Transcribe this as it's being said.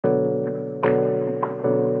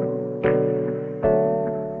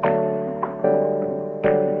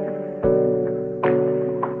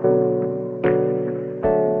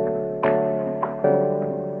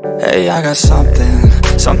Hey, I got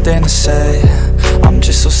something to say. I'm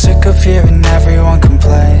just so sick of hearing everyone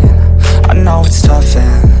complain. I know it's tough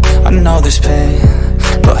and I know there's pain,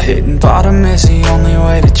 but hitting bottom is the only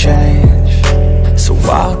way to change. So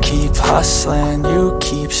I'll keep hustling, you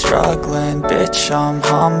keep struggling. Bitch, I'm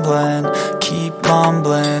humbling, keep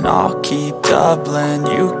mumbling. I'll keep doubling,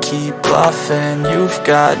 you keep bluffing. You've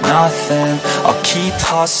got nothing, I'll keep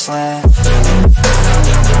hustling.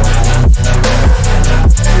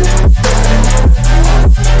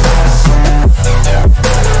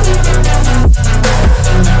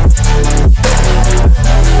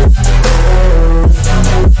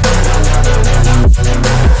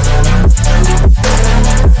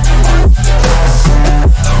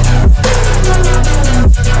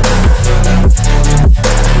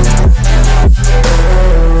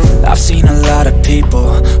 I've seen a lot of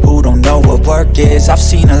people who don't know what work is. I've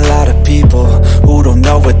seen a lot of people who don't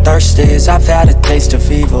know what thirst is. I've had a taste of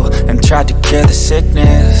evil and tried to cure the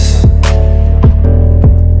sickness,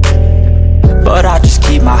 but I just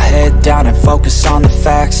keep my head down and focus on the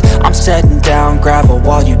facts. I'm setting down gravel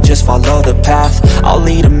while you just follow the path. I'll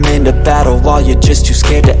lead them into battle while you're just too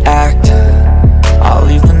scared to act. I'll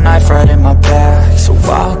leave the knife right in my back. So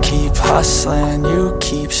I'll keep hustling, you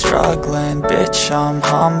keep struggling. Bitch, I'm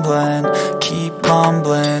humbling, keep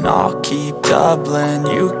mumbling. I'll keep doubling,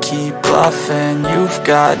 you keep bluffing. You've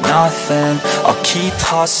got nothing, I'll keep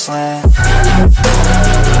hustling.